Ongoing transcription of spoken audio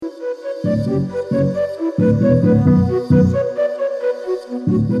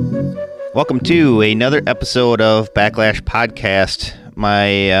Welcome to another episode of Backlash Podcast.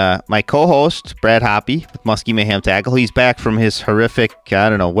 My co-host, Brad Hoppy with Muskie Mayhem Tackle. He's back from his horrific, I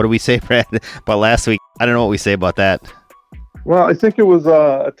don't know, what do we say, Brad, about last week? I don't know what we say about that. Well, I think it was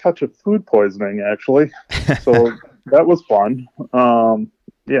a touch of food poisoning, actually. So that was fun.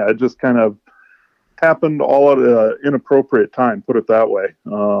 It just kind of happened all at an inappropriate time, put it that way.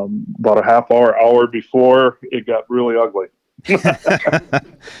 About a half hour before it got really ugly. How's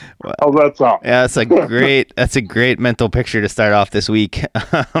that sound? Yeah, that's a great mental picture to start off this week.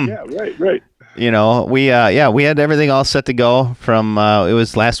 Yeah, right. You know, we had everything all set to go from it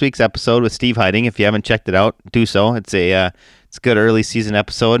was last week's episode with Steve Heiding. If you haven't checked it out, do so. It's a good early season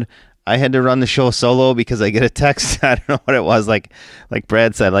episode. I had to run the show solo because I get a text. I don't know what it was, like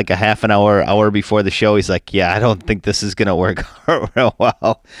Brad said, like a half an hour before the show. He's like, "Yeah, I don't think this is gonna work real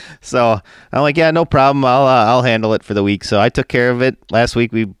well." So I'm like, "Yeah, no problem. I'll handle it for the week." So I took care of it last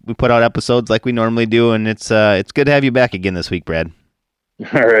week. We put out episodes like we normally do, and it's good to have you back again this week, Brad.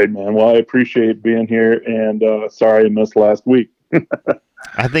 All right, man. Well, I appreciate being here, and sorry I missed last week.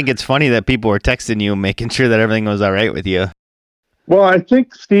 I think it's funny that people were texting you, making sure that everything was all right with you. Well, I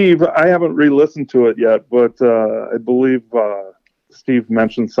think Steve, I haven't re-listened to it yet, but I believe Steve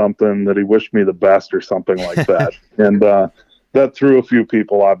mentioned something that he wished me the best or something like that. And that threw a few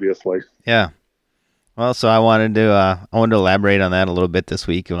people, obviously. Yeah. Well, so I wanted to elaborate on that a little bit this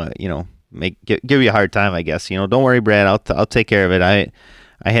week. Give you a hard time, I guess. Don't worry, Brad. I'll take care of it.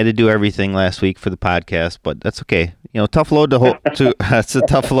 I had to do everything last week for the podcast, but that's okay. Tough load to hold. It's a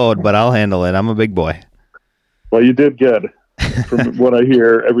tough load, but I'll handle it. I'm a big boy. Well, you did good. From what I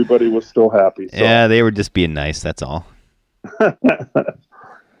hear, everybody was still happy. So. Yeah, they were just being nice. That's all.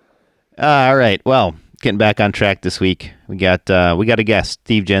 All right. Well, getting back on track this week, we got a guest,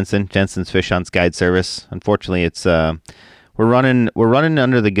 Steve Jensen, Jensen's Fish Hunts Guide Service. Unfortunately, it's we're running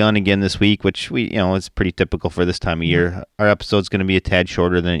under the gun again this week, which is pretty typical for this time of year. Our episode's going to be a tad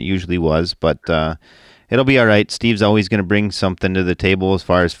shorter than it usually was, but it'll be all right. Steve's always going to bring something to the table as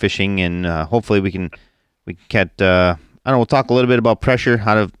far as fishing, and hopefully we can get. We'll talk a little bit about pressure,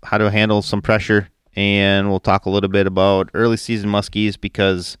 how to handle some pressure, and we'll talk a little bit about early season muskies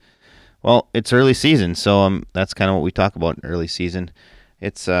because, well, it's early season, so that's kind of what we talk about in early season.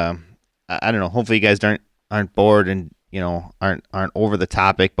 It's I don't know. Hopefully you guys aren't bored and aren't over the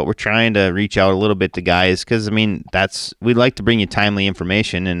topic, but we're trying to reach out a little bit to guys because we'd like to bring you timely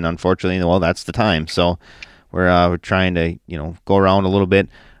information, and unfortunately, well, that's the time. So we're trying to go around a little bit.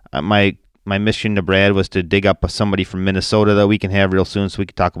 My mission to Brad was to dig up somebody from Minnesota that we can have real soon so we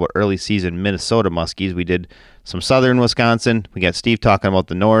can talk about early season Minnesota muskies. We did some southern Wisconsin. We got Steve talking about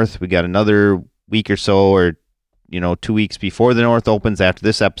the north. We got another week or so or 2 weeks before the north opens. After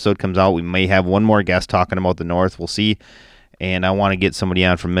this episode comes out, we may have one more guest talking about the north. We'll see. And I want to get somebody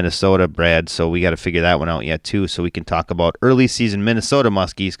on from Minnesota, Brad, so we got to figure that one out yet too so we can talk about early season Minnesota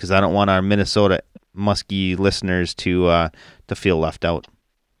muskies because I don't want our Minnesota muskie listeners to feel left out.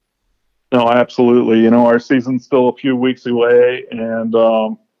 No, absolutely. Our season's still a few weeks away, and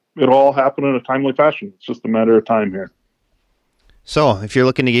it'll all happen in a timely fashion. It's just a matter of time here. So, if you're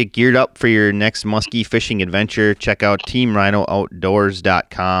looking to get geared up for your next muskie fishing adventure, check out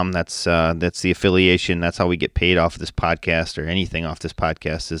TeamRhinoOutdoors.com. That's the affiliation. That's how we get paid off of this podcast or anything off this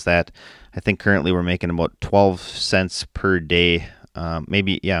podcast. Is that I think currently we're making about 12 cents per day,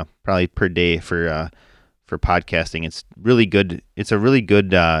 probably per day for podcasting. It's really good. It's a really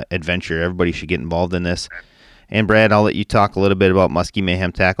good adventure. Everybody should get involved in this. And Brad, I'll let you talk a little bit about Muskie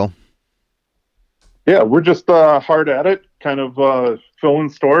Mayhem Tackle. Yeah, we're just hard at it, kind of filling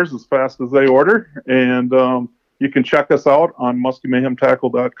stores as fast as they order. And you can check us out on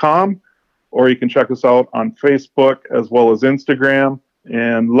MuskieMayhemTackle.com, or you can check us out on Facebook as well as Instagram.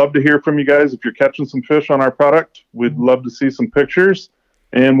 And love to hear from you guys. If you're catching some fish on our product, we'd love to see some pictures.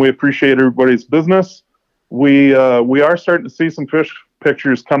 And we appreciate everybody's business. We are starting to see some fish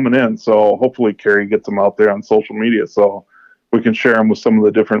pictures coming in, so hopefully Carrie gets them out there on social media so we can share them with some of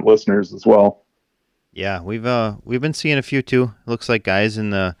the different listeners as well. Yeah, we've been seeing a few too. It looks like guys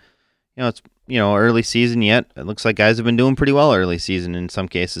in the, it's early season yet. It looks like guys have been doing pretty well early season in some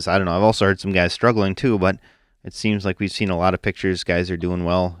cases. I don't know. I've also heard some guys struggling too, but it seems like we've seen a lot of pictures. Guys are doing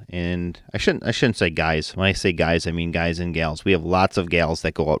well, and I shouldn't say guys. When I say guys, I mean guys and gals. We have lots of gals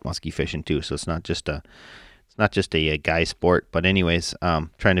that go out muskie fishing too, so it's not just a guy sport. But anyways,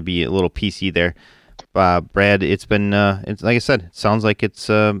 trying to be a little PC there. Brad, it's been it's like I said, it sounds like it's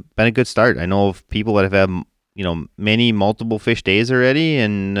been a good start. I know of people that have had many multiple fish days already,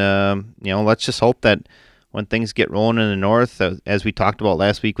 and let's just hope that when things get rolling in the north, as we talked about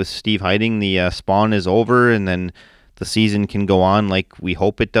last week with Steve Heiding, the spawn is over, and then the season can go on like we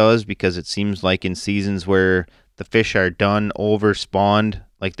hope it does, because it seems like in seasons where the fish are done over spawned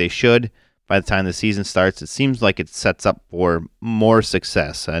like they should, by the time the season starts, it seems like it sets up for more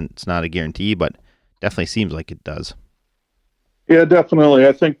success. And it's not a guarantee, but definitely seems like it does. Yeah, definitely.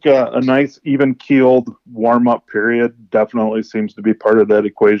 I think a nice, even-keeled warm-up period definitely seems to be part of that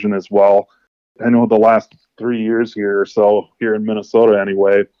equation as well. I know the last 3 years here or so, here in Minnesota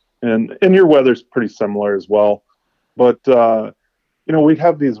anyway, and your weather's pretty similar as well. But, we'd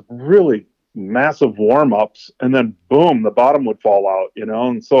have these really massive warm-ups, and then boom, the bottom would fall out,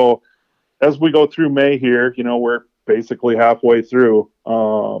 And so as we go through May here, we're basically halfway through.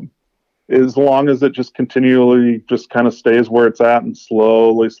 As long as it just continually just kind of stays where it's at and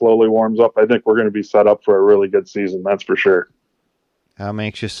slowly warms up, I think we're going to be set up for a really good season. That's for sure. I'm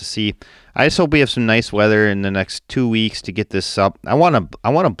anxious to see. I just hope we have some nice weather in the next 2 weeks to get this up. I want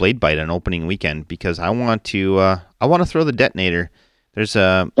a blade bite on opening weekend, because I want to throw the detonator. There's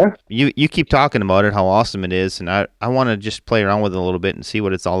you keep talking about it, how awesome it is, and I want to just play around with it a little bit and see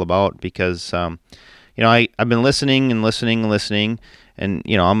what it's all about, because I've been listening, and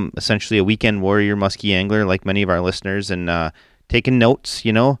I'm essentially a weekend warrior muskie angler like many of our listeners, and taking notes,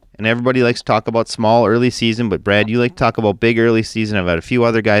 and everybody likes to talk about small early season, but Brad, you like to talk about big early season. I've had a few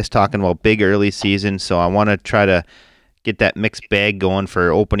other guys talking about big early season, so I want to try to get that mixed bag going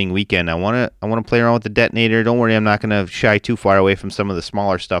for opening weekend. I want to play around with the detonator. Don't worry, I'm not going to shy too far away from some of the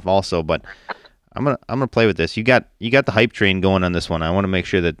smaller stuff also, but I'm gonna play with this. You got the hype train going on this one. I want to make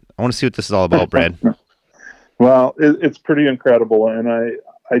sure that I want to see what this is all about, Brad. Well, it's pretty incredible, and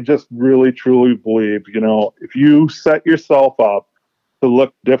I just really, truly believe, if you set yourself up to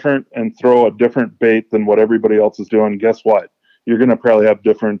look different and throw a different bait than what everybody else is doing, guess what? You're going to probably have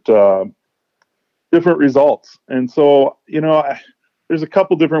different results. And so, there's a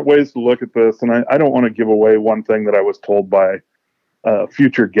couple different ways to look at this, and I don't want to give away one thing that I was told by a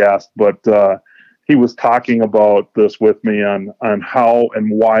future guest, but he was talking about this with me on how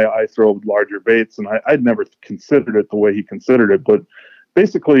and why I throw larger baits, and I'd never considered it the way he considered it, but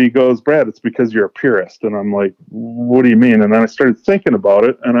basically he goes, Brad, it's because you're a purist. And I'm like, what do you mean? And then I started thinking about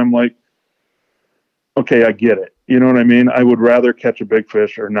it, and I'm like, okay, I get it. You know what I mean? I would rather catch a big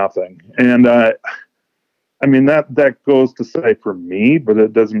fish or nothing. And that goes to say for me, but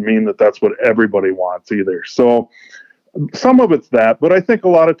it doesn't mean that that's what everybody wants either. So some of it's that, but I think a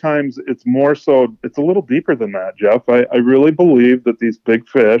lot of times it's more so, it's a little deeper than that, Jeff. I really believe that these big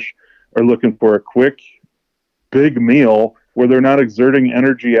fish are looking for a quick, big meal where they're not exerting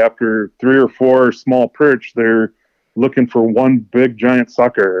energy after 3 or 4 small perch. They're looking for one big giant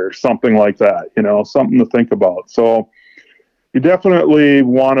sucker or something like that, something to think about. So you definitely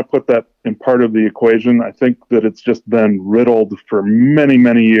want to put that in part of the equation. I think that it's just been riddled for many,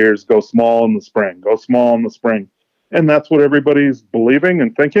 many years. Go small in the spring, go small in the spring. And that's what everybody's believing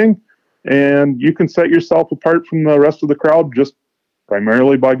and thinking. And you can set yourself apart from the rest of the crowd just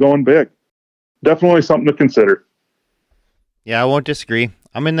primarily by going big. Definitely something to consider. Yeah, I won't disagree.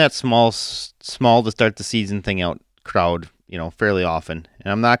 I'm in that small to start the season thing out crowd, fairly often.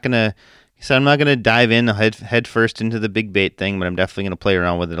 And I'm not gonna dive in head first into the big bait thing, but I'm definitely gonna play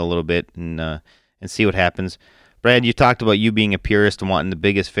around with it a little bit and see what happens. Brad, you talked about you being a purist and wanting the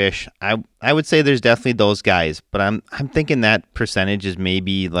biggest fish. I would say there's definitely those guys, but I'm thinking that percentage is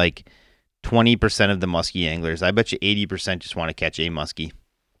maybe like 20% of the muskie anglers. I bet you 80% just want to catch a muskie.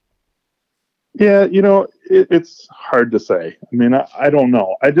 Yeah, it's hard to say. I don't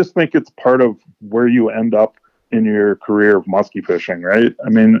know. I just think it's part of where you end up in your career of muskie fishing, right?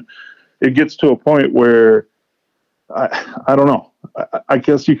 It gets to a point where I don't know. I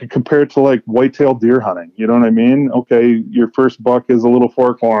guess you could compare it to like whitetail deer hunting. You know what I mean? Okay, your first buck is a little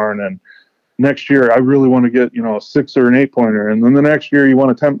forkhorn, and next year I really want to get a 6 or an 8-pointer, and then the next year you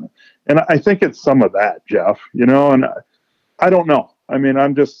want to 10. And I think it's some of that, Jeff. And I don't know.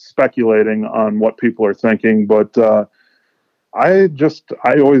 I'm just speculating on what people are thinking, but I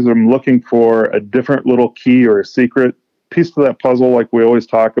always am looking for a different little key or a secret piece to that puzzle, like we always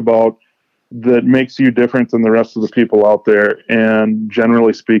talk about, that makes you different than the rest of the people out there. And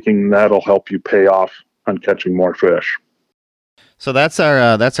generally speaking, that'll help you pay off on catching more fish. So that's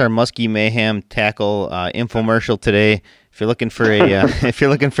our Muskie Mayhem tackle infomercial today. If you're looking for a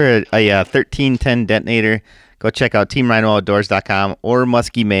 1310 detonator, go check out TeamRhinoOutdoors.com or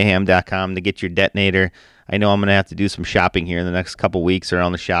MuskieMayhem.com to get your detonator. I know I'm going to have to do some shopping here in the next couple weeks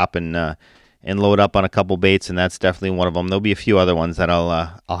around the shop and load up on a couple baits, and that's definitely one of them. There'll be a few other ones that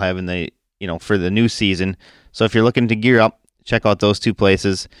I'll have in the for the new season. So if you're looking to gear up, check out those two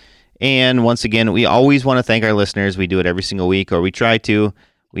places. And once again, we always want to thank our listeners. We do it every single week, or we try to.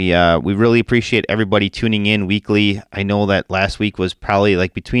 We really appreciate everybody tuning in weekly. I know that last week was probably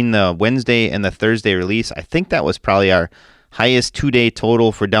like between the Wednesday and the Thursday release. I think that was probably our highest 2-day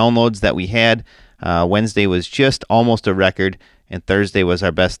total for downloads that we had. Wednesday was just almost a record, and Thursday was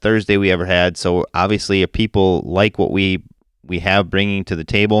our best Thursday we ever had. So obviously, if people like what we have bringing to the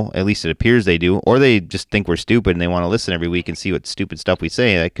table, at least it appears they do, or they just think we're stupid and they want to listen every week and see what stupid stuff we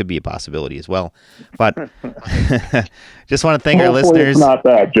say. That could be a possibility as well. But just want to thank our listeners. It's not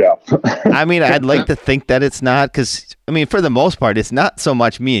that, Jeff. I mean, I'd like to think that it's not, because I mean, for the most part, it's not so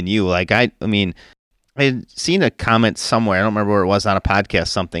much me and you. Like I mean, I had seen a comment somewhere, I don't remember where it was, on a podcast,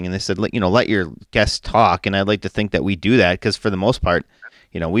 something, and they said, let your guests talk, and I'd like to think that we do that, because for the most part,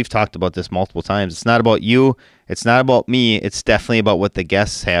 we've talked about this multiple times. It's not about you. It's not about me. It's definitely about what the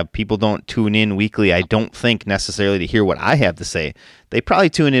guests have. People don't tune in weekly, I don't think, necessarily to hear what I have to say. They probably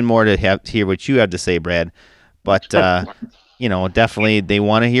tune in more to hear what you have to say, Brad. But definitely they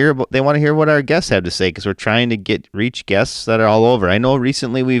want to hear what our guests have to say, because we're trying to reach guests that are all over. I know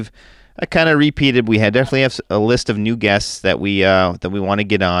recently I kind of repeated. We definitely have a list of new guests that we want to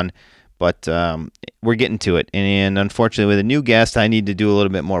get on. But we're getting to it, and unfortunately, with a new guest, I need to do a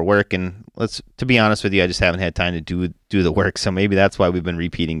little bit more work. And to be honest with you, I just haven't had time to do the work. So maybe that's why we've been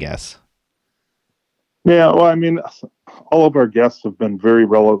repeating guests. Yeah, well, I mean, all of our guests have been very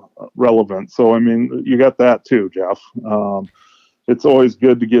relevant. So I mean, you got that too, Jeff. It's always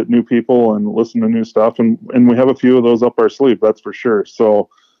good to get new people and listen to new stuff, and we have a few of those up our sleeve, that's for sure. So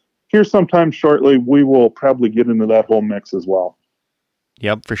here, sometime shortly, we will probably get into that whole mix as well.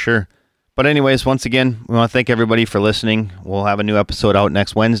 Yep, for sure. But anyways, once again, we want to thank everybody for listening. We'll have a new episode out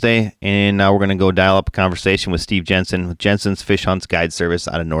next Wednesday, and now we're going to go dial up a conversation with Steve Jensen with Jensen's Fish Hunts Guide Service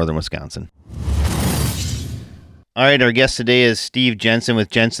out of northern Wisconsin. All right, our guest today is Steve Jensen with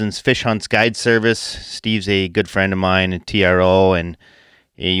Jensen's Fish Hunts Guide Service. Steve's a good friend of mine at TRO, and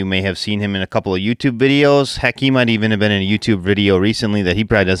you may have seen him in a couple of YouTube videos. Heck, he might even have been in a YouTube video recently that he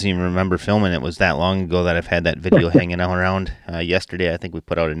probably doesn't even remember filming. It was that long ago that I've had that video hanging out around. Yesterday, I think we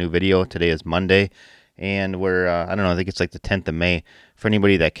put out a new video. Today is Monday, and we're, I think it's like the 10th of May for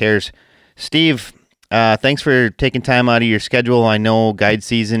anybody that cares. Steve, thanks for taking time out of your schedule. I know guide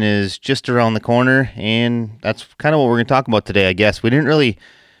season is just around the corner, and that's kind of what we're going to talk about today, I guess. We didn't really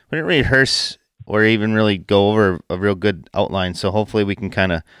rehearse or even really go over a real good outline. So hopefully we can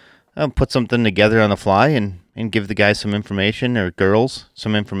kind of put something together on the fly and give the guys some information, or girls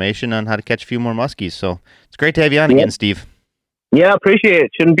some information, on how to catch a few more muskies. So it's great to have you on again, Steve. Yeah, appreciate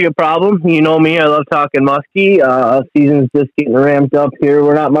it. Shouldn't be a problem. You know me, I love talking muskie. Season's just getting ramped up here.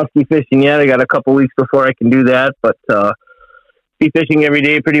 We're not muskie fishing yet. I got a couple weeks before I can do that, but be fishing every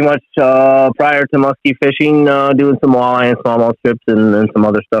day pretty much prior to muskie fishing, doing some walleye and smallmouth strips and some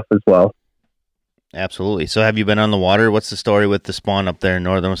other stuff as well. Absolutely. So have you been on the water? What's the story with the spawn up there in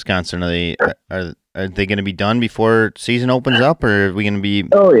northern Wisconsin? Are they going to be done before season opens up, or are we going to be?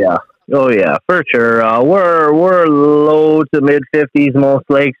 Oh yeah, for sure. We're low to mid 50s most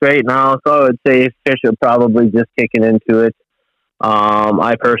lakes right now, so I would say fish are probably just kicking into it.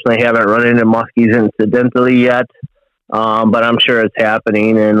 I personally haven't run into muskies incidentally yet, but I'm sure it's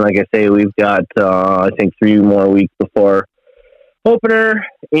happening. And like I say, we've got I think 3 more weeks before opener,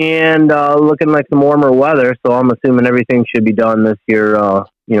 and looking like some warmer weather, so I'm assuming everything should be done this year,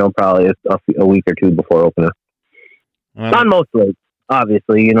 probably a week or 2 before opener. On most lakes,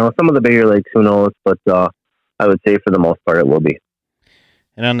 obviously, some of the bigger lakes, who knows, but I would say for the most part it will be.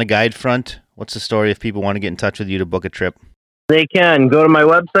 And on the guide front, what's the story if people want to get in touch with you to book a trip? They can go to my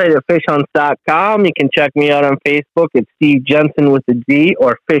website at fishhunts.com. You can check me out on Facebook. It's Steve Jensen with a G,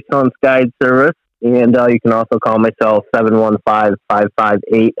 or Fish Hunts Guide Service. And you can also call myself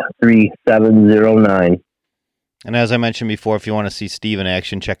 715-558-3709. And as I mentioned before, if you want to see Steve in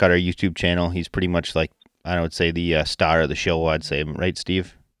action, check out our YouTube channel. He's pretty much like, I would say, the star of the show, I'd say. Right,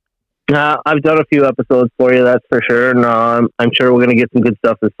 Steve? I've done a few episodes for you, that's for sure. And I'm sure we're going to get some good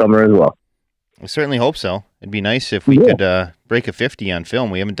stuff this summer as well. I certainly hope so. It'd be nice if we could break a 50 on film.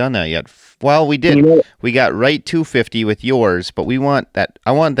 We haven't done that yet. Well, we did. We got right to 50 with yours, but we want that.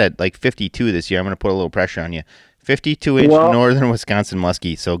 I want that like 52 this year. I'm going to put a little pressure on you. 52-inch northern Wisconsin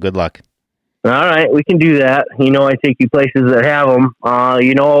muskie. So good luck. All right, we can do that. I take you places that have them.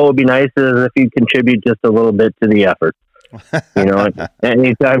 What would be nice is if you contribute just a little bit to the effort.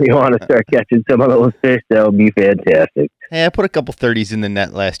 Anytime you want to start catching some of those fish, that would be fantastic. Hey, I put a couple 30s in the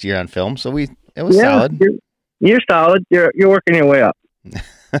net last year on film, so it was solid. You're solid. You're working your way up.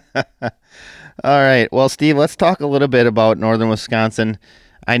 All right. Well, Steve, let's talk a little bit about northern Wisconsin.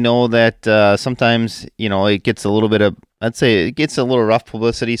 I know that sometimes, it gets a little bit of, I'd say it gets a little rough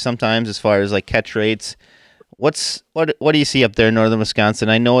publicity sometimes as far as like catch rates. What do you see up there in northern Wisconsin?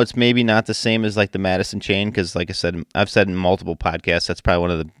 I know it's maybe not the same as like the Madison chain because, like I said, I've said in multiple podcasts that's probably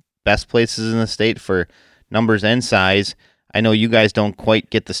one of the best places in the state for numbers and size. I know you guys don't quite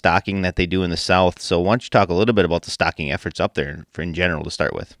get the stocking that they do in the south, so why don't you talk a little bit about the stocking efforts up there for in general to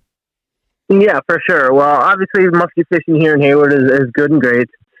start with? Yeah, for sure. Well, obviously, muskie fishing here in Hayward is good and great.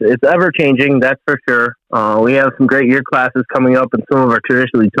 It's ever changing, that's for sure. We have some great year classes coming up in some of our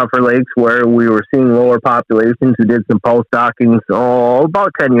traditionally tougher lakes where we were seeing lower populations. We did some post stockings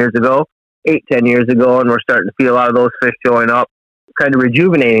about 10 years ago, 10 years ago, and we're starting to see a lot of those fish showing up, kind of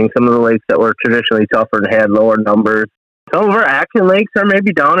rejuvenating some of the lakes that were traditionally tougher and had lower numbers. Some of our action lakes are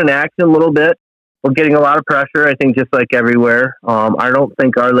maybe down in action a little bit. We're getting a lot of pressure, I think, just like everywhere. I don't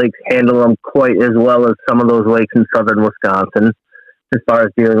think our lakes handle them quite as well as some of those lakes in southern Wisconsin, as far as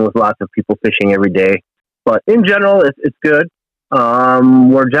dealing with lots of people fishing every day. But in general, it's good.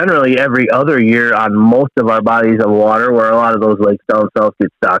 We're generally every other year on most of our bodies of water, where a lot of those lakes down south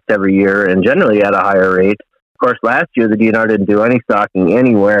get stocked every year and generally at a higher rate. Of course, last year the DNR didn't do any stocking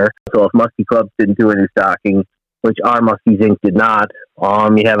anywhere. So if Muskie Clubs didn't do any stocking, which our Muskies Inc. did not,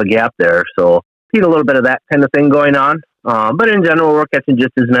 you have a gap there. So see a little bit of that kind of thing going on. But in general, we're catching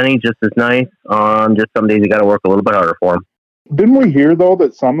just as many, just as nice. Just some days you got to work a little bit harder for them. Didn't we hear, though,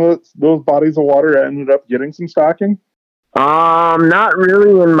 that some of those bodies of water ended up getting some stocking? Not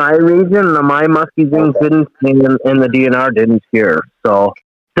really in my region. My Muskies Inc. didn't, and the DNR didn't here. So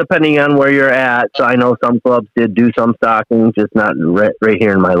depending on where you're at, so I know some clubs did do some stocking, just not right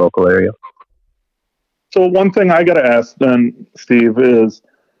here in my local area. So one thing I got to ask then, Steve, is,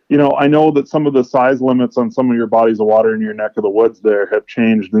 I know that some of the size limits on some of your bodies of water in your neck of the woods there have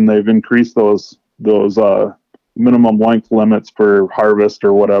changed, and they've increased those minimum length limits for harvest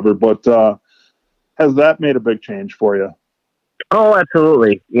or whatever. But has that made a big change for you? Oh,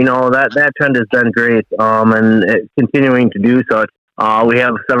 absolutely. That trend has been great, and it's continuing to do so. We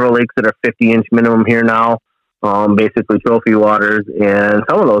have several lakes that are 50-inch minimum here now, basically trophy waters, and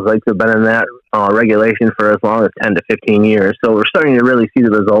some of those lakes have been in that regulation for as long as 10 to 15 years. So we're starting to really see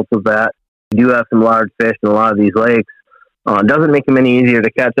the results of that. We do have some large fish in a lot of these lakes. Doesn't make them any easier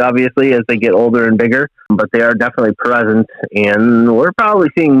to catch, obviously, as they get older and bigger, but they are definitely present, and we're probably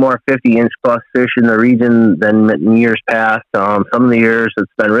seeing more 50-inch plus fish in the region than in years past. Some of the years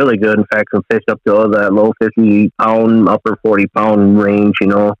it's been really good. In fact, some fish up to that low 50-pound, upper 40-pound range,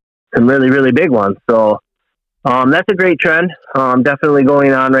 some really, really big ones. So that's a great trend, definitely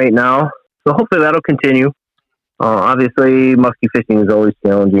going on right now. So hopefully that'll continue. Obviously, muskie fishing is always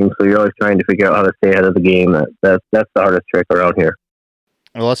challenging, so you're always trying to figure out how to stay ahead of the game. That's the hardest trick around here.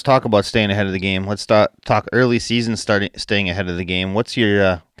 Well, let's talk about staying ahead of the game. Let's talk early season staying ahead of the game. What's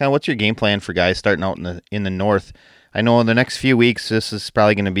your game plan for guys starting out in the north? I know in the next few weeks this is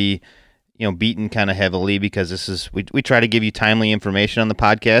probably going to be beaten kind of heavily because we try to give you timely information on the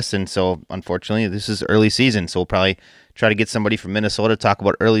podcast, and so unfortunately this is early season, so we'll probably try to get somebody from Minnesota to talk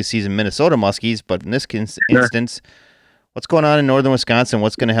about early season Minnesota muskies. But in this instance, what's going on in northern Wisconsin?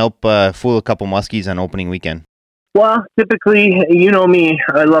 What's going to help fool a couple muskies on opening weekend? Well, typically, you know me,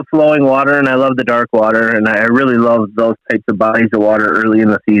 I love flowing water and I love the dark water, and I really love those types of bodies of water early in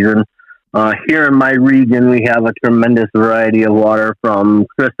the season. Here in my region, we have a tremendous variety of water, from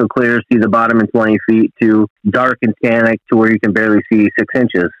crystal clear, see the bottom in 20 feet, to dark and tannic to where you can barely see 6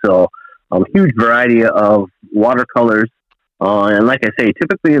 inches. So a huge variety of water colors. And like I say,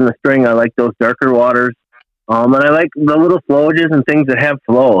 typically in the spring, I like those darker waters. And I like the little flowages and things that have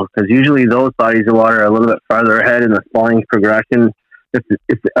flow, because usually those bodies of water are a little bit farther ahead in the spawning progression.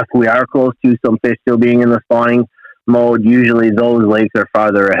 If we are close to some fish still being in the spawning mode, usually those lakes are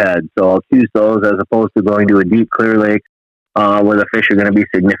farther ahead. So I'll choose those as opposed to going to a deep, clear lake where the fish are going to be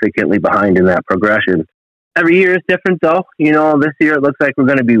significantly behind in that progression. Every year is different, though. This year it looks like we're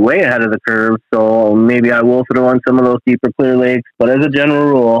going to be way ahead of the curve, so maybe I will throw in some of those deeper, clear lakes. But as a general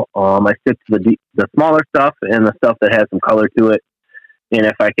rule, I stick to the smaller stuff and the stuff that has some color to it. And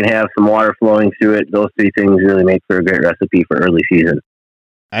if I can have some water flowing through it, those three things really make for a great recipe for early season.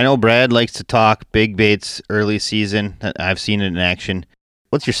 I know Brad likes to talk big baits early season. I've seen it in action.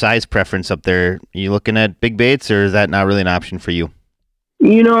 What's your size preference up there? Are you looking at big baits, or is that not really an option for you?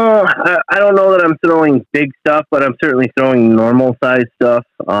 I don't know that I'm throwing big stuff, but I'm certainly throwing normal size stuff.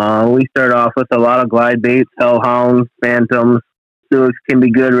 We start off with a lot of glide baits, hellhounds, phantoms. Those can be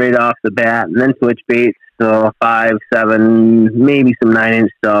good right off the bat, and then switch baits, so 5, 7, maybe some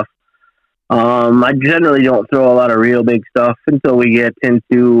 9-inch stuff. I generally don't throw a lot of real big stuff until we get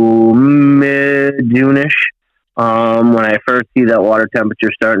into mid-June-ish. When I first see that water temperature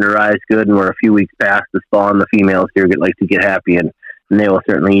starting to rise good and we're a few weeks past the spawn, the females here like to get happy and they will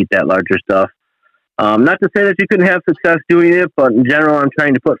certainly eat that larger stuff. Not to say that you couldn't have success doing it, but in general, I'm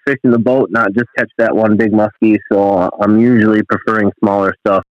trying to put fish in the boat, not just catch that one big muskie. So I'm usually preferring smaller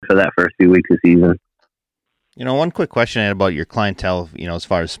stuff for that first few weeks of season. One quick question I had about your clientele, as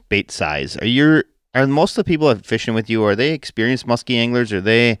far as bait size. Are most of the people that fishing with you, are they experienced muskie anglers? Or are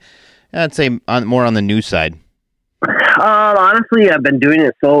they, I'd say, more on the new side? Honestly, I've been doing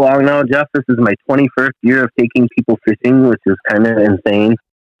it so long now, Jeff. This is my 21st year of taking people fishing, which is kind of insane.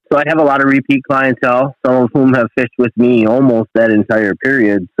 So I have a lot of repeat clientele, some of whom have fished with me almost that entire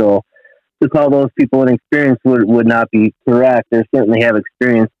period. So to call those people inexperienced would not be correct. They certainly have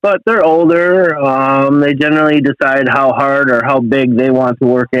experience, but they're older. They generally decide how hard or how big they want to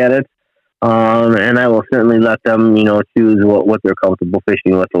work at it. And I will certainly let them, choose what they're comfortable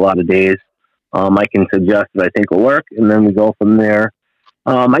fishing with a lot of days. I can suggest what I think will work, and then we go from there.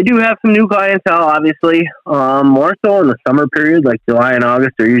 I do have some new clientele, obviously, more so in the summer period, like July and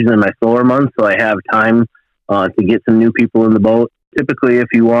August are usually my slower months, so I have time to get some new people in the boat. Typically, if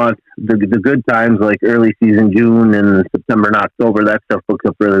you want the good times, like early season June and September and October, that stuff books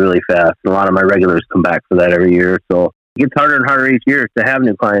up really, really fast. And a lot of my regulars come back for that every year, so it gets harder and harder each year to have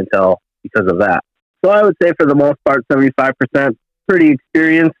new clientele because of that. So I would say for the most part, 75% pretty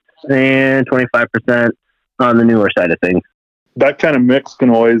experienced and 25% on the newer side of things. That kind of mix can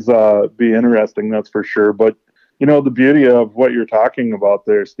always be interesting, that's for sure. But, the beauty of what you're talking about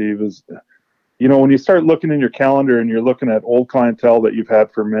there, Steve, is, when you start looking in your calendar and you're looking at old clientele that you've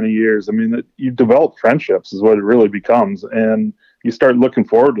had for many years, you develop friendships is what it really becomes. And you start looking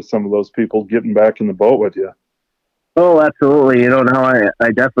forward to some of those people getting back in the boat with you. Oh, absolutely. Now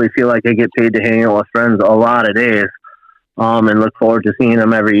I definitely feel like I get paid to hang out with friends a lot of days. And look forward to seeing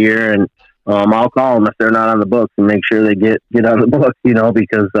them every year. And I'll call them if they're not on the books and make sure they get on the books,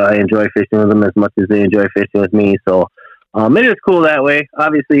 because I enjoy fishing with them as much as they enjoy fishing with me. So it is cool that way.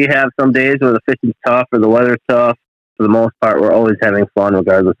 Obviously, you have some days where the fishing's tough or the weather's tough. For the most part, we're always having fun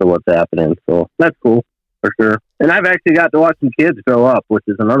regardless of what's happening. So that's cool for sure. And I've actually got to watch some kids grow up, which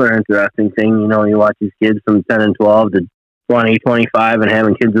is another interesting thing. You watch these kids from 10 and 12 to 20, 25 and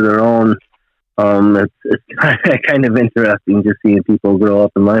having kids of their own. It's kind of interesting just seeing people grow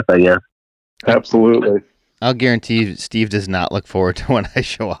up in life, I guess. Absolutely. I'll guarantee Steve does not look forward to when I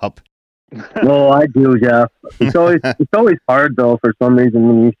show up. No, I do, Jeff. It's always hard though for some reason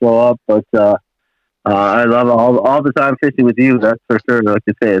when you show up, but I love all the time fishing with you. That's for sure. Like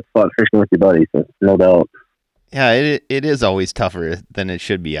you say, it's fun fishing with your buddies, so no doubt. Yeah, it is always tougher than it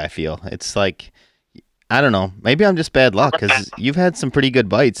should be. I feel it's like, I don't know. Maybe I'm just bad luck because you've had some pretty good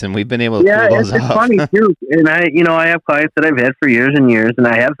bites, and we've been able to pull those off. Yeah, it's funny too. And I have clients that I've had for years and years, and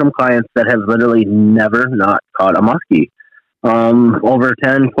I have some clients that have literally never not caught a muskie. Over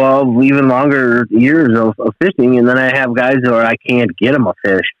 10, 12, even longer years of fishing, and then I have guys where I can't get them a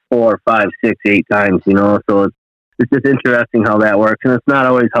fish 4, 5, 6, 8 times. So it's just interesting how that works, and it's not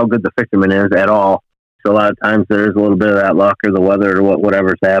always how good the fisherman is at all. So a lot of times there is a little bit of that luck or the weather or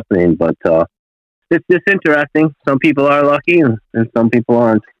whatever's happening, but it's just interesting. Some people are lucky and some people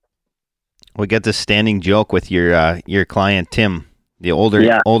aren't. We get this standing joke with your client, Tim, the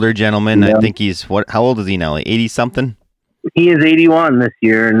older gentleman. Yeah. I think he's, how old is he now? Like 80 something? He is 81 this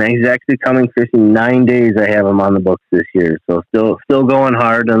year, and he's actually coming fishing 9 days. I have him on the books this year. So still going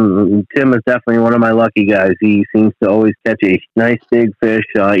hard. And Tim is definitely one of my lucky guys. He seems to always catch a nice big fish,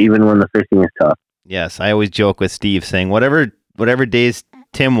 even when the fishing is tough. Yes. I always joke with Steve saying, whatever days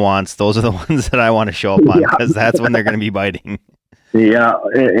Tim wants, those are the ones that I want to show up on because that's when they're going to be biting. Yeah,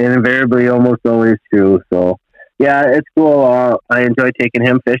 invariably, almost always true. So, yeah, it's cool. I enjoy taking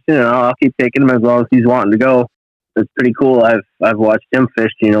him fishing, and I'll keep taking him as long as he's wanting to go. It's pretty cool. I've watched him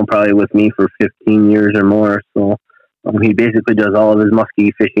fish, probably with me for 15 years or more. So he basically does all of his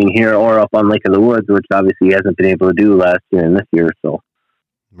muskie fishing here or up on Lake of the Woods, which obviously he hasn't been able to do last year and this year. So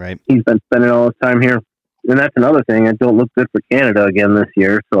right, he's been spending all his time here. And that's another thing. It don't look good for Canada again this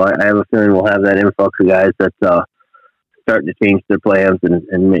year. So I have a feeling we'll have that influx of guys that starting to change their plans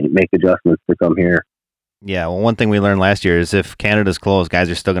and make adjustments to come here. Yeah, well, one thing we learned last year is if Canada's closed, guys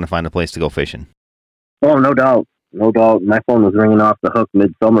are still going to find a place to go fishing. Oh, no doubt. No doubt. My phone was ringing off the hook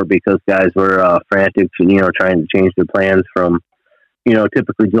midsummer because guys were frantic, trying to change their plans from,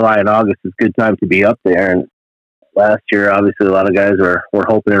 typically July and August is a good time to be up there. And last year, obviously, a lot of guys were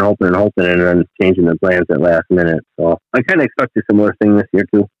hoping and then changing their plans at last minute. So I kind of expect a similar thing this year,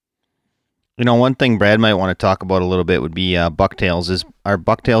 too. One thing Brad might want to talk about a little bit would be bucktails. Are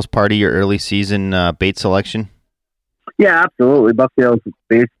bucktails part of your early season bait selection? Yeah, absolutely. Bucktails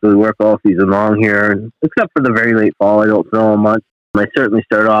basically work all season long here, except for the very late fall. I don't throw them much. I certainly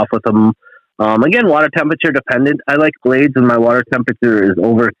start off with them. Again, water temperature dependent. I like blades when my water temperature is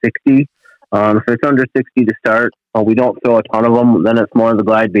over 60. If it's under 60 to start, we don't throw a ton of them. Then it's more of the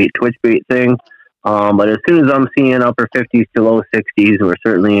glide bait, twitch bait thing. But as soon as I'm seeing upper 50s to low 60s, we're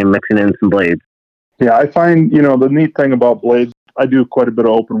certainly mixing in some blades. Yeah, I find, the neat thing about blades, I do quite a bit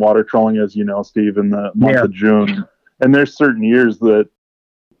of open water trolling, as you know, Steve, in the month of June. And there's certain years that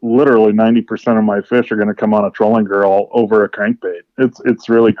literally 90% of my fish are going to come on a trolling girl over a crankbait. It's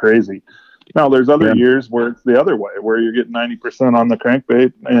really crazy. Now, there's other years where it's the other way, where you're getting 90% on the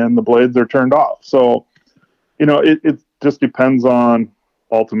crankbait and the blades are turned off. So, it just depends on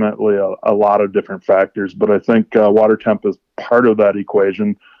ultimately a lot of different factors. But I think water temp is part of that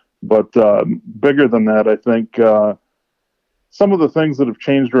equation. But bigger than that, I think some of the things that have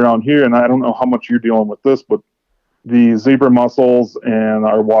changed around here, and I don't know how much you're dealing with this, but the zebra mussels and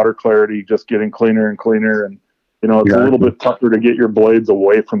our water clarity just getting cleaner and cleaner. And, it's a little bit tougher to get your blades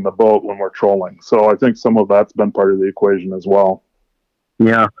away from the boat when we're trolling. So I think some of that's been part of the equation as well.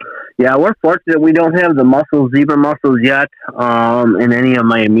 Yeah. Yeah, we're fortunate we don't have the zebra mussels yet in any of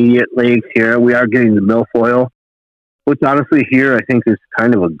my immediate lakes here. We are getting the milfoil, which honestly here I think is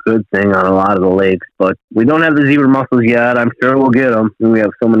kind of a good thing on a lot of the lakes. But we don't have the zebra mussels yet. I'm sure we'll get them. And we have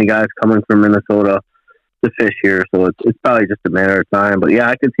so many guys coming from Minnesota to fish here, so it's probably just a matter of time. But yeah,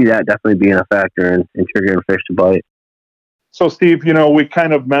 I could see that definitely being a factor in triggering fish to bite. So, Steve, we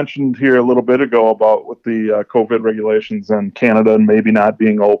kind of mentioned here a little bit ago about with the COVID regulations in Canada and maybe not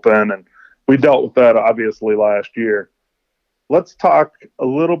being open, and we dealt with that obviously last year. Let's talk a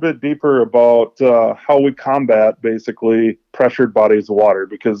little bit deeper about how we combat basically pressured bodies of water,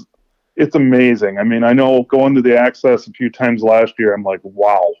 because it's amazing. I mean, I know going to the Access a few times last year, I'm like,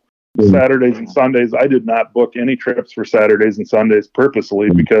 wow. Saturdays and Sundays, I did not book any trips for Saturdays and Sundays purposely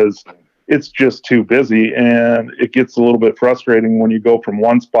because it's just too busy, and it gets a little bit frustrating when you go from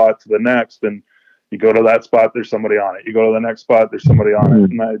one spot to the next, and you go to that spot, there's somebody on it. You go to the next spot, there's somebody on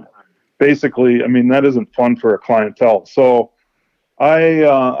it. And that isn't fun for a clientele. So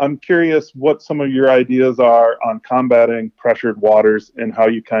I'm curious what some of your ideas are on combating pressured waters and how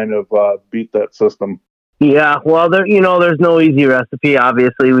you kind of beat that system. Yeah, well, there's no easy recipe.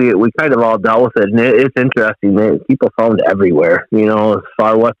 Obviously, we kind of all dealt with it, and it's interesting. People found it everywhere. As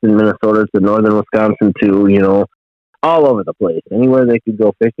far west in Minnesota to northern Wisconsin to all over the place, anywhere they could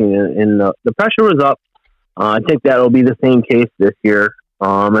go fishing, and the pressure was up. I think that'll be the same case this year.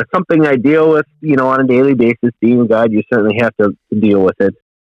 It's something I deal with, on a daily basis. Being a guide, you certainly have to deal with it.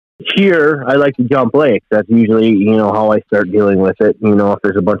 Here, I like to jump lakes. That's usually, how I start dealing with it. If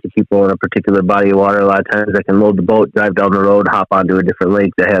there's a bunch of people in a particular body of water, a lot of times I can load the boat, drive down the road, hop onto a different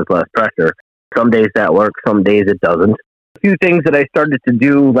lake that has less pressure. Some days that works, some days it doesn't. A few things that I started to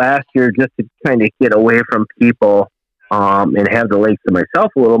do last year just to kind of get away from people and have the lakes to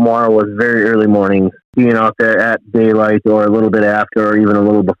myself a little more was very early mornings, being out there at daylight or a little bit after or even a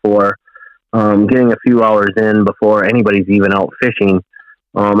little before, getting a few hours in before anybody's even out fishing.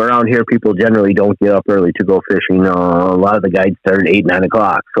 Around here, people generally don't get up early to go fishing. A lot of the guides start at 8, 9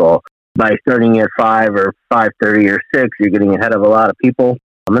 o'clock. So by starting at 5 or 5:30 or 6, you're getting ahead of a lot of people.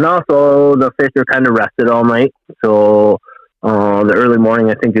 And also, the fish are kind of rested all night. So the early morning,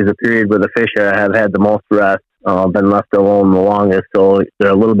 I think, is a period where the fish have had the most rest, been left alone the longest. So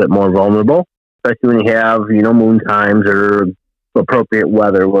they're a little bit more vulnerable, especially when you have, moon times or appropriate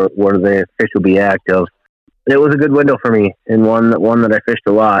weather where the fish will be active. It was a good window for me, and one that I fished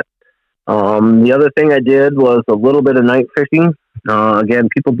a lot. The other thing I did was a little bit of night fishing. Again,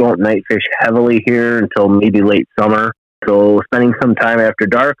 people don't night fish heavily here until maybe late summer. So spending some time after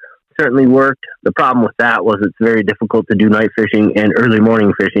dark certainly worked. The problem with that was it's very difficult to do night fishing and early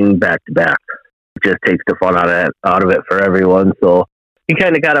morning fishing back to back. It just takes the fun out of it for everyone. So you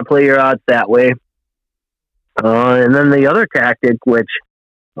kind of got to play your odds that way. And then the other tactic, which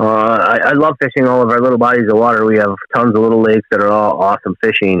I love fishing all of our little bodies of water. We have tons of little lakes that are all awesome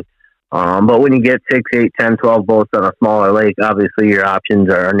fishing. But when you get 6, 8, 10, 12 boats on a smaller lake, obviously your options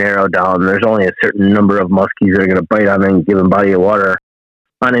are narrowed down. There's only a certain number of muskies that are going to bite on any given body of water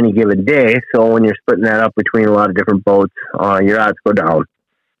on any given day. So when you're splitting that up between a lot of different boats, your odds go down.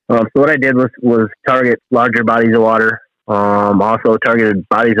 So what I did was target larger bodies of water. Also targeted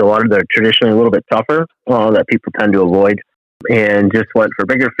bodies of water that are traditionally a little bit tougher that people tend to avoid. And just went for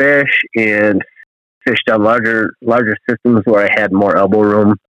bigger fish and fished on larger systems where I had more elbow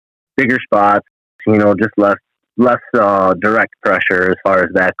room, bigger spots, just less direct pressure as far as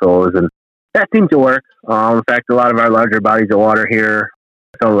that goes. And that seemed to work. In fact, a lot of our larger bodies of water here,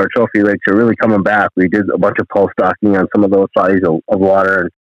 some of our trophy lakes are really coming back. We did a bunch of pulse stocking on some of those bodies of water,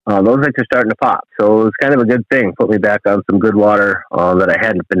 and those lakes are starting to pop. So it's kind of a good thing. Put me back on some good water that I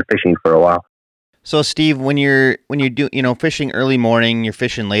hadn't been fishing for a while. So Steve, when you're fishing early morning, you're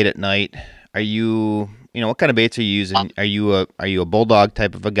fishing late at night. Are you what kind of baits are you using? Are you a bulldog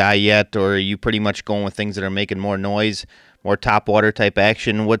type of a guy yet, or are you pretty much going with things that are making more noise, more top water type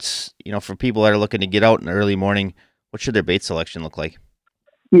action? What's for people that are looking to get out in the early morning, what should their bait selection look like?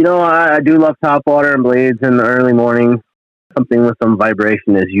 I do love top water and blades in the early morning. Something with some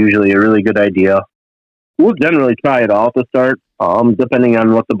vibration is usually a really good idea. We'll generally try it all to start, depending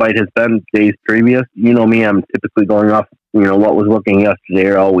on what the bite has been days previous. You know me, I'm typically going off, what was working yesterday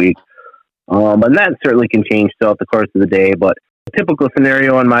or all week. But that certainly can change throughout the course of the day. But a typical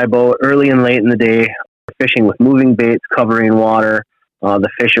scenario on my boat, early and late in the day, fishing with moving baits, covering water. The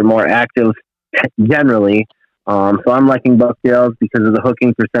fish are more active generally. So I'm liking bucktails because of the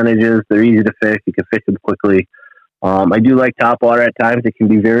hooking percentages. They're easy to fish. You can fish them quickly. I do like top water at times. It can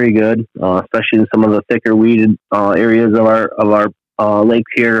be very good, especially in some of the thicker weeded areas of our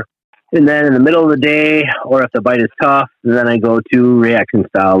lakes here. And then in the middle of the day, or if the bite is tough, then I go to reaction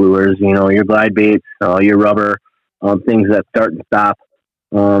style lures. Your glide baits, your rubber, things that start and stop.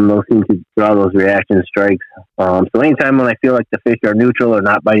 Those seem to draw those reaction strikes. So anytime when I feel like the fish are neutral or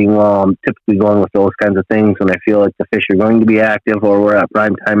not biting well, I'm typically going with those kinds of things. When I feel like the fish are going to be active or we're at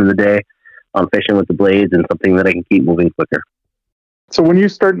prime time in the day, I'm fishing with the blades and something that I can keep moving quicker. So when you're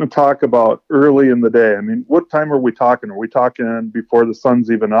starting to talk about early in the day, I mean, what time are we talking? Are we talking before the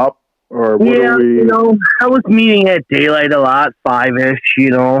sun's even up? Or what are we... I was meeting at daylight a lot,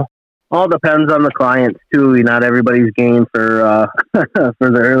 5-ish, All depends on the clients, too. Not everybody's game for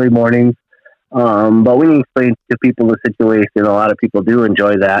for the early mornings. But when you explain to people the situation, a lot of people do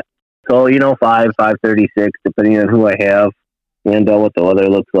enjoy that. So, 5:36, depending on who I have and what the weather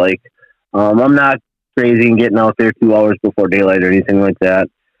looks like. I'm not crazy and getting out there 2 hours before daylight or anything like that.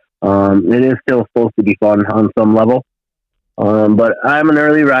 It is still supposed to be fun on some level. But I'm an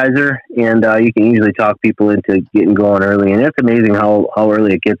early riser, and you can usually talk people into getting going early. And it's amazing how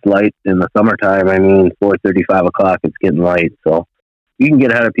early it gets light in the summertime. I mean, 4:30, 5 o'clock, it's getting light. So you can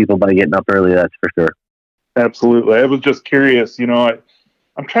get ahead of people by getting up early, that's for sure. Absolutely. I was just curious.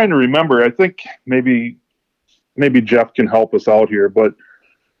 I'm trying to remember. I think maybe Jeff can help us out here, but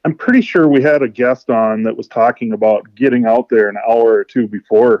I'm pretty sure we had a guest on that was talking about getting out there an hour or two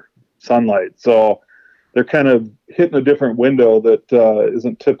before sunlight. So they're kind of hitting a different window that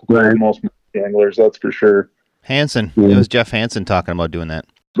isn't typical of most anglers, that's for sure. Hansen. Yeah. It was Jeff Hansen talking about doing that.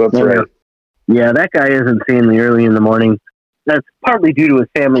 That's right. Yeah, that guy is insanely early in the morning. That's partly due to his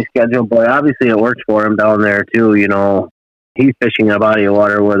family schedule, but obviously it works for him down there, too. He's fishing in a body of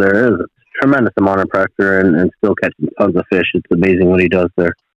water where there is a tremendous amount of pressure and still catching tons of fish. It's amazing what he does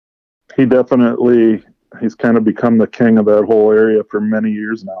there. He's kind of become the king of that whole area for many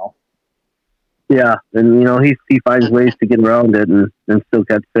years now. Yeah, and he finds ways to get around it and still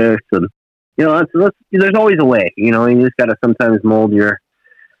catch fish, and there's always a way. You just got to sometimes mold your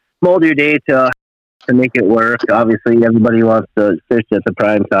day to make it work. Obviously, everybody wants to fish at the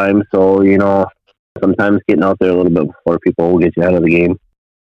prime time, so sometimes getting out there a little bit before people will get you out of the game.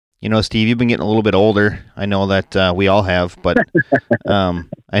 Steve, you've been getting a little bit older. I know that we all have, but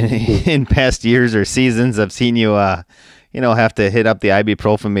in past years or seasons, I've seen you. Have to hit up the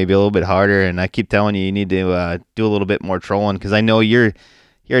ibuprofen maybe a little bit harder, and I keep telling you need to do a little bit more trolling because I know you're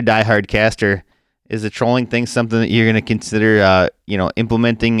a diehard caster. Is the trolling thing something that you're going to consider,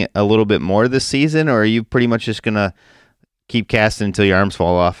 implementing a little bit more this season, or are you pretty much just going to keep casting until your arms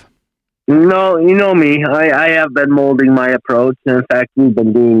fall off? No, you know me. I have been molding my approach. In fact, we've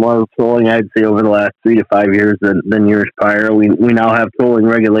been doing more trolling, I'd say, over the last 3 to 5 years than years prior. We now have trolling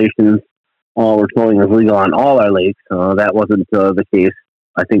regulations. Where trolling is legal on all our lakes. That wasn't the case,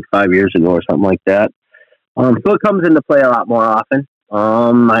 I think, 5 years ago or something like that. So it comes into play a lot more often.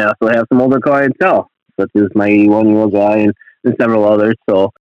 I also have some older clientele, such as my 81-year-old guy and several others.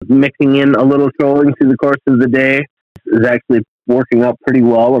 So mixing in a little trolling through the course of the day is actually working out pretty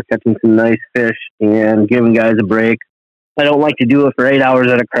well. We're catching some nice fish and giving guys a break. I don't like to do it for 8 hours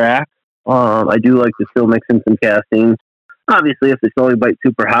at a crack. I do like to still mix in some casting. Obviously, if the trolling bites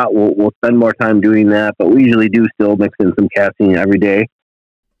super hot, we'll spend more time doing that, but we usually do still mix in some casting every day.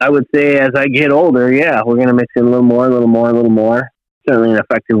 I would say as I get older, we're going to mix in a little more. Certainly an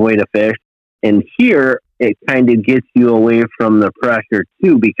effective way to fish. And here, it kind of gets you away from the pressure,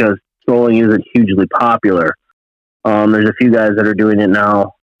 too, because trolling isn't hugely popular. There's a few guys that are doing it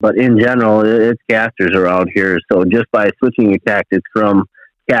now, but in general, it's casters around here. So just by switching your tactics from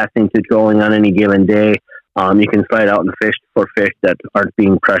casting to trolling on any given day, You can slide out and fish for fish that aren't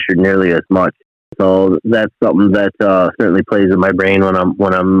being pressured nearly as much. So that's something that certainly plays in my brain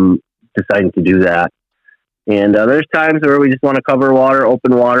when I'm deciding to do that. And there's times where we just want to cover water,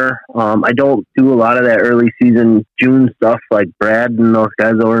 open water. I don't do a lot of that early season June stuff like Brad and those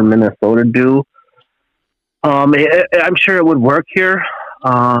guys over in Minnesota do. I'm sure it would work here.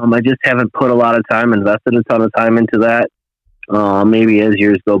 I just haven't put a lot of time, invested a ton of time into that. Maybe as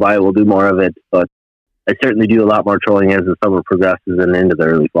years go by, we'll do more of it. But I certainly do a lot more trolling as the summer progresses and into the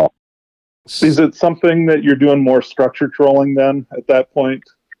early fall. Is it something that you're doing more structured trolling then at that point,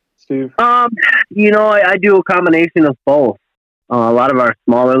 Steve? I do a combination of both. A lot of our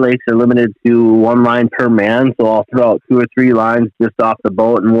smaller lakes are limited to one line per man, so I'll throw out 2 or 3 lines just off the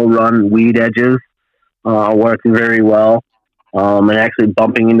boat, and we'll run weed edges, working very well. And actually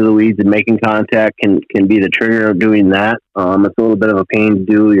bumping into the weeds and making contact can be the trigger of doing that. It's a little bit of a pain to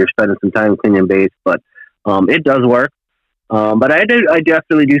do. You're spending some time cleaning baits, but it does work. But I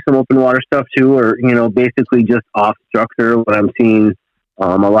definitely do some open water stuff too, or basically just off structure when I'm seeing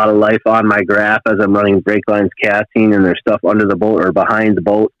a lot of life on my graph as I'm running brake lines casting and there's stuff under the boat or behind the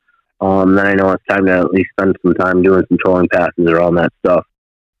boat. Then I know it's time to at least spend some time doing some trolling passes around that stuff.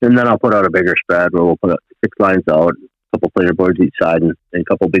 And then I'll put out a bigger spread where we'll put 6 lines out, a couple planer boards each side, and a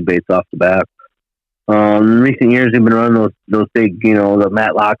couple big baits off the back. In recent years, we've been running those big, the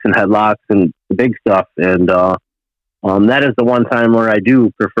matlocks and headlocks and the big stuff. And that is the one time where I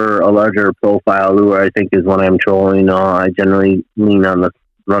do prefer a larger profile lure. I think is when I'm trolling. I generally lean on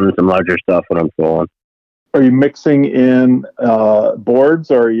running some larger stuff when I'm trolling. Are you mixing in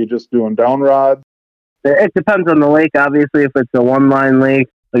boards, or are you just doing down rods? It depends on the lake. Obviously, if it's a one-line lake,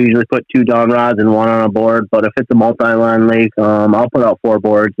 I usually put 2 down rods and 1 on a board. But if it's a multi-line lake, I'll put out 4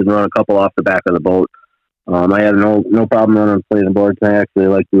 boards and run a couple off the back of the boat. I have no problem running planer boards. I actually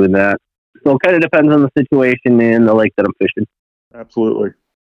like doing that. So it kind of depends on the situation and the lake that I'm fishing. Absolutely.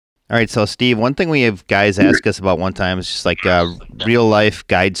 All right, so Steve, one thing we have guys ask us about one time is just like real life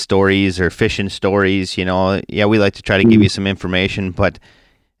guide stories or fishing stories. We like to try to give you some information, but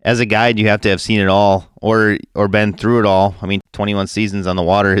as a guide, you have to have seen it all or been through it all. I mean, 21 seasons on the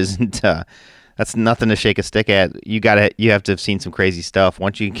water isn't that's nothing to shake a stick at. You have to have seen some crazy stuff. Why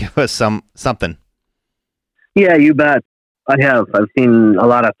don't you give us something? Yeah, you bet. I have. I've seen a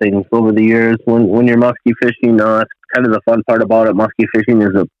lot of things over the years. When you're muskie fishing, that's kind of the fun part about it. Muskie fishing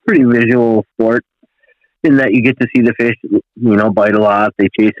is a pretty visual sport in that you get to see the fish, bite a lot. They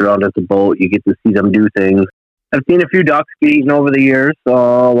chase around at the boat. You get to see them do things. I've seen a few ducks get eaten over the years.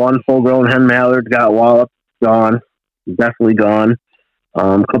 One full-grown hen mallard got walloped, gone, definitely gone.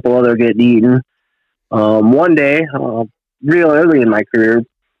 A couple other get eaten. One day, real early in my career,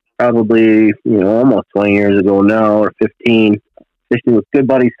 probably almost 20 years ago now, or 15, fishing with good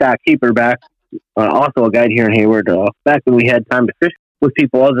buddy Scott Keeper back, also a guide here in Hayward. Back when we had time to fish with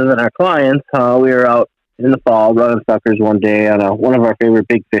people other than our clients, we were out in the fall running suckers one day on one of our favorite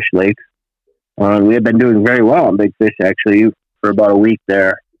big fish lakes. We had been doing very well on big fish, actually, for about a week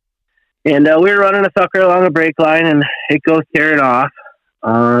there. And we were running a sucker along a brake line, and it goes tearing off.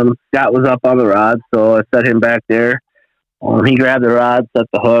 Scott was up on the rod, so I set him back there. He grabbed the rod, set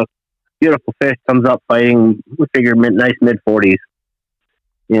the hook. Beautiful fish comes up fighting, we figure nice mid-40s.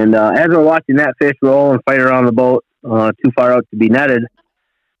 And as we're watching that fish roll and fight around the boat, too far out to be netted,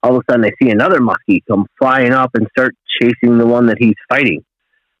 all of a sudden I see another muskie come flying up and start chasing the one that he's fighting.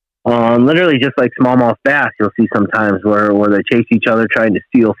 Literally just like smallmouth bass, you'll see sometimes where they chase each other trying to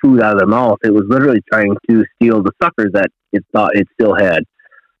steal food out of their mouth. It was literally trying to steal the sucker that it thought it still had.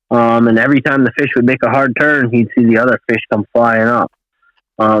 And every time the fish would make a hard turn, he'd see the other fish come flying up.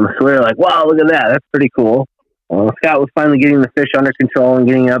 So we were like, wow, look at that. That's pretty cool. Scott was finally getting the fish under control and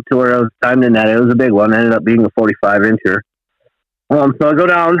getting up to where it was time to net. It was a big one. It ended up being a 45-incher. So I go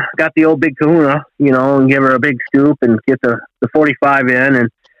down, got the old big kahuna, and give her a big scoop and get the 45 in, and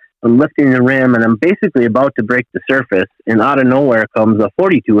I'm lifting the rim, and I'm basically about to break the surface, and out of nowhere comes a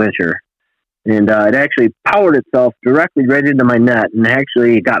 42-incher. And it actually powered itself directly right into my net, and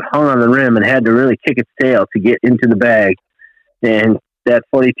actually got hung on the rim and had to really kick its tail to get into the bag. And that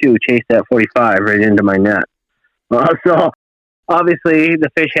 42 chased that 45 right into my net. So obviously the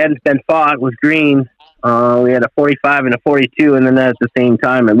fish hadn't been fought, it was green. We had a 45 and a 42, and then at the same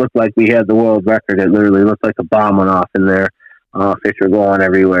time, it looked like we had the world record. It literally looked like a bomb went off in there. Fish were going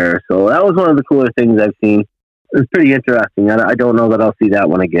everywhere. So that was one of the coolest things I've seen. It was pretty interesting. I don't know that I'll see that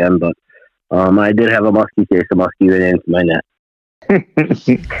one again, but I did have a muskie chase a muskie right into my net.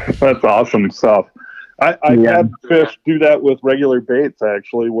 That's awesome stuff. I've had fish do that with regular baits,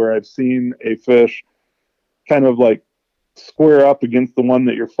 actually, where I've seen a fish kind of like square up against the one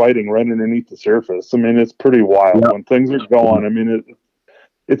that you're fighting right underneath the surface. I mean, it's pretty wild when things are going. I mean,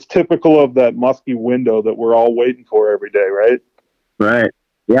 it's typical of that musky window that we're all waiting for every day, right? Right.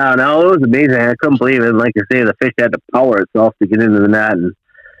 Yeah, no, it was amazing. I couldn't believe it. Like I say, the fish had to power itself to get into the net. And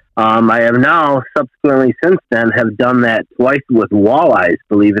I have now, subsequently since then, have done that twice with walleyes,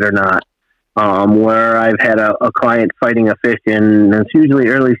 believe it or not, where I've had a client fighting a fish in, it's usually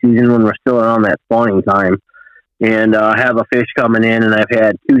early season when we're still around that spawning time, and have a fish coming in, and I've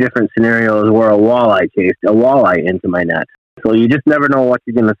had two different scenarios where a walleye chased a walleye into my net. So you just never know what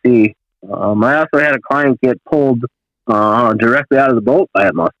you're going to see. I also had a client get pulled directly out of the boat by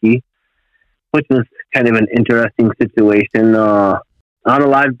a muskie, which was kind of an interesting situation. On a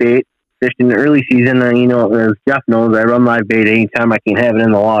live bait, fished in the early season, as Jeff knows, I run live bait anytime I can have it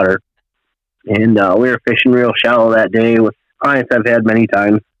in the water. And we were fishing real shallow that day with clients I've had many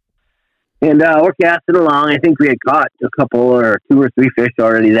times. And we're casting along. I think we had caught a couple or 2 or 3 fish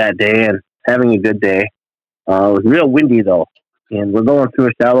already that day and having a good day. It was real windy, though. And we're going through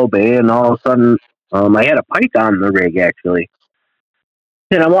a shallow bay, and all of a sudden, I had a pike on the rig, actually.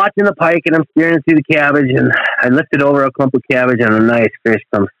 And I'm watching the pike, and I'm steering through the cabbage, and I lifted over a clump of cabbage, and a nice fish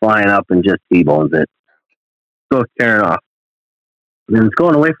comes flying up and just T-bones it. Goes tearing off. And it's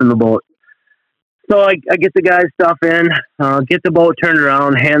going away from the boat. So I get the guy's stuff in, get the boat turned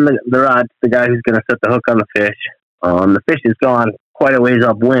around, hand the rod to the guy who's going to set the hook on the fish. The fish has gone quite a ways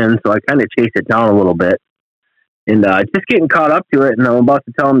upwind, so I kind of chased it down a little bit. And just getting caught up to it, and I'm about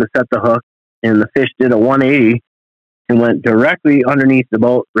to tell him to set the hook, and the fish did a 180 and went directly underneath the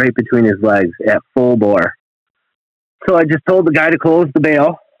boat, right between his legs at full bore. So I just told the guy to close the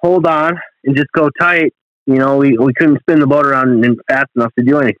bail, hold on, and just go tight. We couldn't spin the boat around fast enough to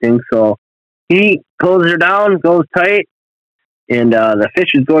do anything, so he closes her down, goes tight, and the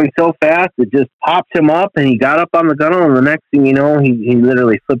fish is going so fast, it just popped him up, and he got up on the gunnel, and the next thing you know, he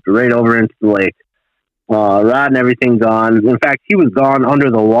literally flipped right over into the lake. Rod and everything gone. In fact, he was gone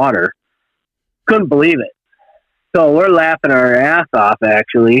under the water. Couldn't believe it. So we're laughing our ass off,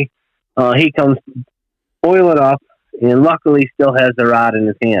 actually. He comes boiling up, and luckily still has the rod in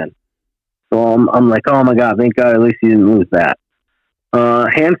his hand. So I'm like, oh my God, thank God, at least he didn't lose that.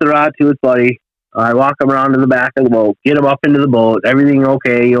 Hands the rod to his buddy. I walk him around to the back of the boat, get him up into the boat. Everything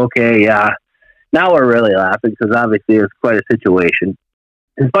okay, yeah. Now we're really laughing because obviously it was quite a situation.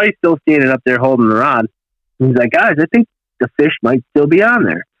 His buddy's still standing up there holding the rod. He's like, guys, I think the fish might still be on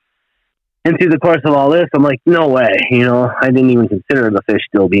there. And through the course of all this, I'm like, no way. I didn't even consider the fish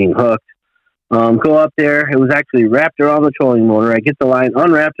still being hooked. Go up there. It was actually wrapped around the trolling motor. I get the line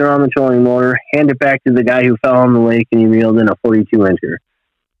unwrapped around the trolling motor, hand it back to the guy who fell on the lake, and he reeled in a 42-incher.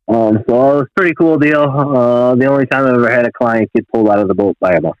 So it was a pretty cool deal. The only time I've ever had a client get pulled out of the boat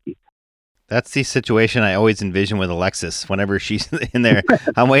by a muskie. That's the situation I always envision with Alexis. Whenever she's in there,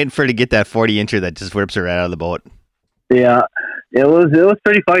 I'm waiting for her to get that 40-incher that just whips her right out of the boat. Yeah, it was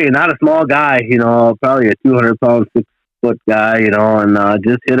pretty funny. Not a small guy, probably a 200-pound, 6-foot guy, and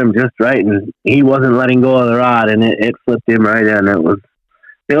just hit him just right, and he wasn't letting go of the rod, and it flipped him right in. It was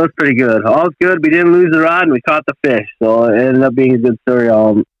pretty good. All's good. We didn't lose the rod, and we caught the fish, so it ended up being a good story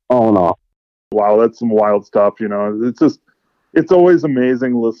all in all. Wow, that's some wild stuff. It's always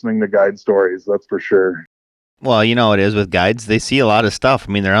amazing listening to guide stories. That's for sure. Well, it is with guides. They see a lot of stuff.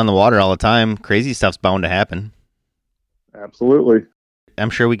 I mean, they're on the water all the time. Crazy stuff's bound to happen. Absolutely. I'm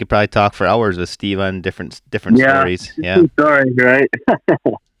sure we could probably talk for hours with Steve on different stories. Yeah. Stories, right?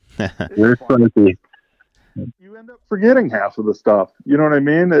 There's plenty. You end up forgetting half of the stuff. You know what I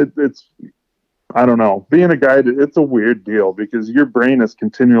mean? It's I don't know. Being a guide, it's a weird deal because your brain is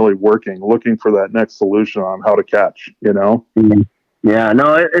continually working, looking for that next solution on how to catch, Mm-hmm. Yeah,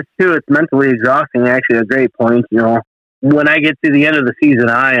 no, it's true. It's mentally exhausting. Actually, a great point. When I get to the end of the season,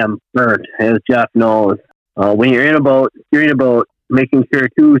 I am burnt, as Jeff knows. When you're in a boat, making sure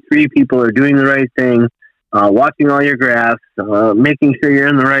 2 or 3 people are doing the right thing, watching all your graphs, making sure you're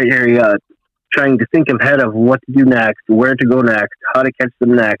in the right area, trying to think ahead of what to do next, where to go next, how to catch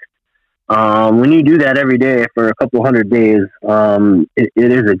them next. When you do that every day for a couple hundred days, it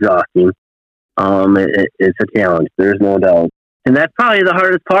is exhausting. It's a challenge. There's no doubt. And that's probably the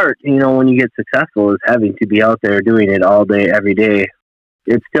hardest part, when you get successful, is having to be out there doing it all day, every day.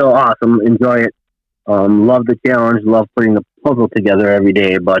 It's still awesome. Enjoy it. Love the challenge. Love putting the puzzle together every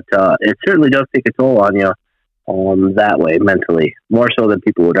day. But it certainly does take a toll on you that way, mentally, more so than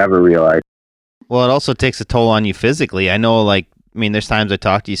people would ever realize. Well, it also takes a toll on you physically. I know, there's times I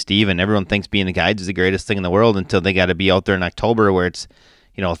talk to you, Steve, and everyone thinks being a guide is the greatest thing in the world until they got to be out there in October where it's,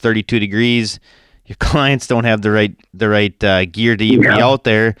 32 degrees. Your clients don't have the right gear to even be out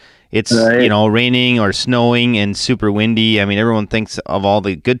there, it's Right. raining or snowing and super windy. I mean, everyone thinks of all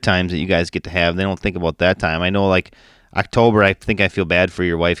the good times that you guys get to have. They don't think about that time. I know, like October, I think I feel bad for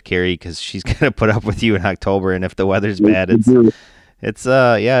your wife Carrie because she's gonna put up with you in October, and if the weather's bad, it's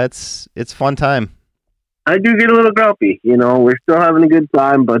fun time. I do get a little grumpy. We're still having a good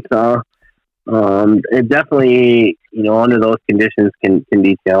time, but it definitely, under those conditions can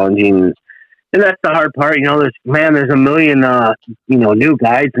be challenging. And that's the hard part. There's a million, new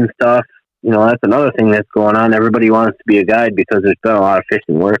guides and stuff. That's another thing that's going on. Everybody wants to be a guide because there's been a lot of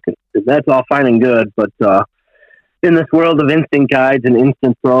fishing work. And that's all fine and good, but in this world of instant guides and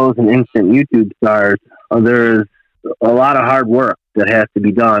instant pros and instant YouTube stars, there's a lot of hard work that has to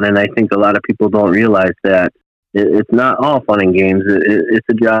be done. And I think a lot of people don't realize that it's not all fun and games. It's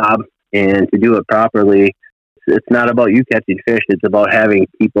a job, and to do it properly, it's not about you catching fish. It's about having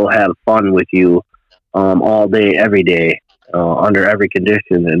people have fun with you all day, every day, under every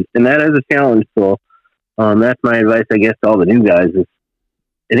condition. And that is a challenge. So that's my advice, I guess, to all the new guys.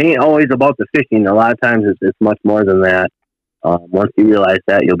 It ain't always about the fishing. A lot of times it's much more than that. Once you realize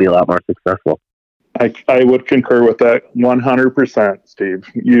that, you'll be a lot more successful. I would concur with that 100%, Steve.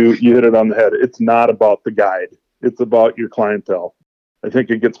 You hit it on the head. It's not about the guide. It's about your clientele. I think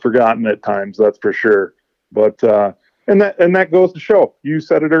it gets forgotten at times, that's for sure. But and that goes to show. You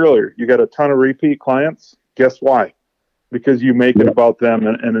said it earlier. You got a ton of repeat clients. Guess why? Because you make it about them,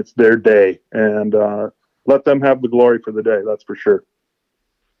 and it's their day. And let them have the glory for the day. That's for sure.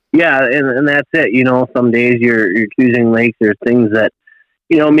 Yeah, and that's it. Some days you're choosing lakes. There's things that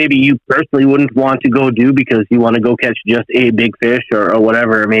maybe you personally wouldn't want to go do because you want to go catch just a big fish or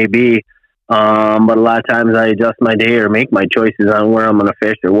whatever it may be. But a lot of times I adjust my day or make my choices on where I'm going to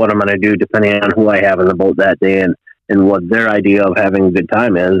fish or what I'm going to do depending on who I have in the boat that day and what their idea of having a good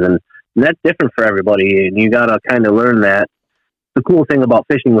time is. And that's different for everybody. And you got to kind of learn that. The cool thing about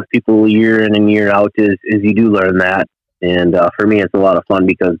fishing with people year in and year out is you do learn that. And for me, it's a lot of fun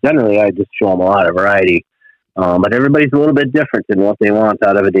because generally I just show them a lot of variety. But everybody's a little bit different in what they want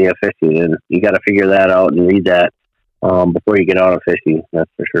out of a day of fishing. And you got to figure that out and read that before you get out of fishing.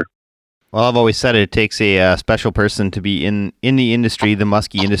 That's for sure. Well, I've always said it takes a special person to be in the industry, the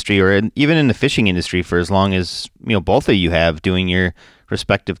muskie industry, or even in the fishing industry for as long as, both of you have doing your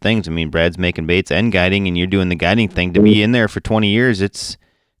respective things. I mean, Brad's making baits and guiding, and you're doing the guiding thing. To be in there for 20 years, it's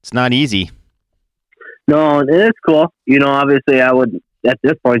not easy. No, and it's cool. Obviously I would, at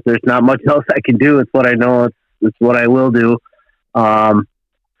this point, there's not much else I can do. It's what I know. It's what I will do. But,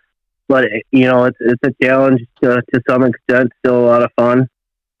 it's a challenge to some extent, still a lot of fun.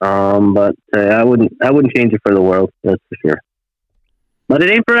 But I wouldn't change it for the world. That's for sure. But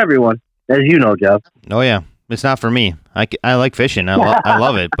it ain't for everyone, as you know, Jeff. Oh yeah, it's not for me. I like fishing. I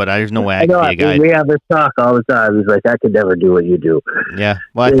love it, but there's no way I can be a guide. We have this talk all the time. It's like I could never do what you do. Yeah.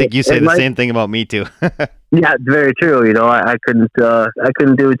 Well, I think you say the same thing about me too. Yeah, it's very true. I couldn't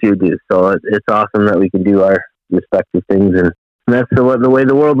do what you do. So it's awesome that we can do our respective things, and that's the way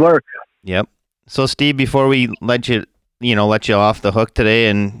the world works. Yep. So Steve, before we let you off the hook today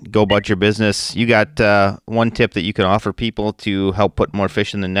and go about your business, you got one tip that you can offer people to help put more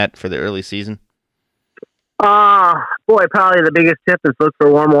fish in the net for the early season? Boy, probably the biggest tip is look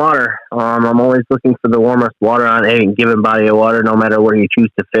for warm water. I'm always looking for the warmest water on any given body of water, no matter where you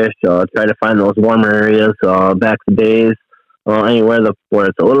choose to fish. Try to find those warmer areas, backs of bays, anywhere where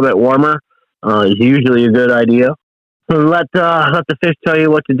it's a little bit warmer is usually a good idea. Let the fish tell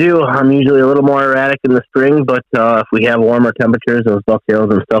you what to do. I'm usually a little more erratic in the spring, but if we have warmer temperatures, those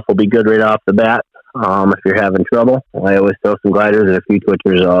bucktails and stuff will be good right off the bat. If you're having trouble, I always throw some gliders and a few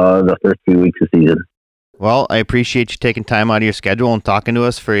twitchers the first few weeks of season. Well, I appreciate you taking time out of your schedule and talking to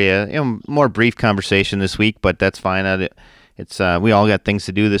us for a more brief conversation this week, but that's fine. It's we all got things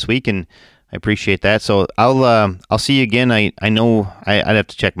to do this week, and I appreciate that. So I'll see you again. I know I'd have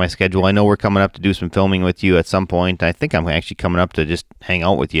to check my schedule. I know we're coming up to do some filming with you at some point. I think I'm actually coming up to just hang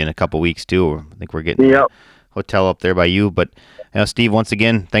out with you in a couple weeks too. I think we're getting a hotel up there by you. But Steve, once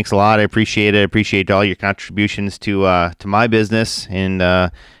again, thanks a lot. I appreciate it. I appreciate all your contributions to my business,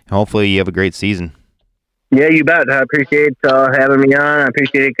 and hopefully you have a great season. Yeah, you bet. I appreciate having me on. I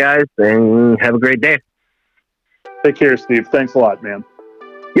appreciate it, guys, and have a great day. Take care, Steve. Thanks a lot, man.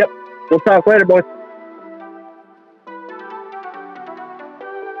 Yep. We'll talk later, boys.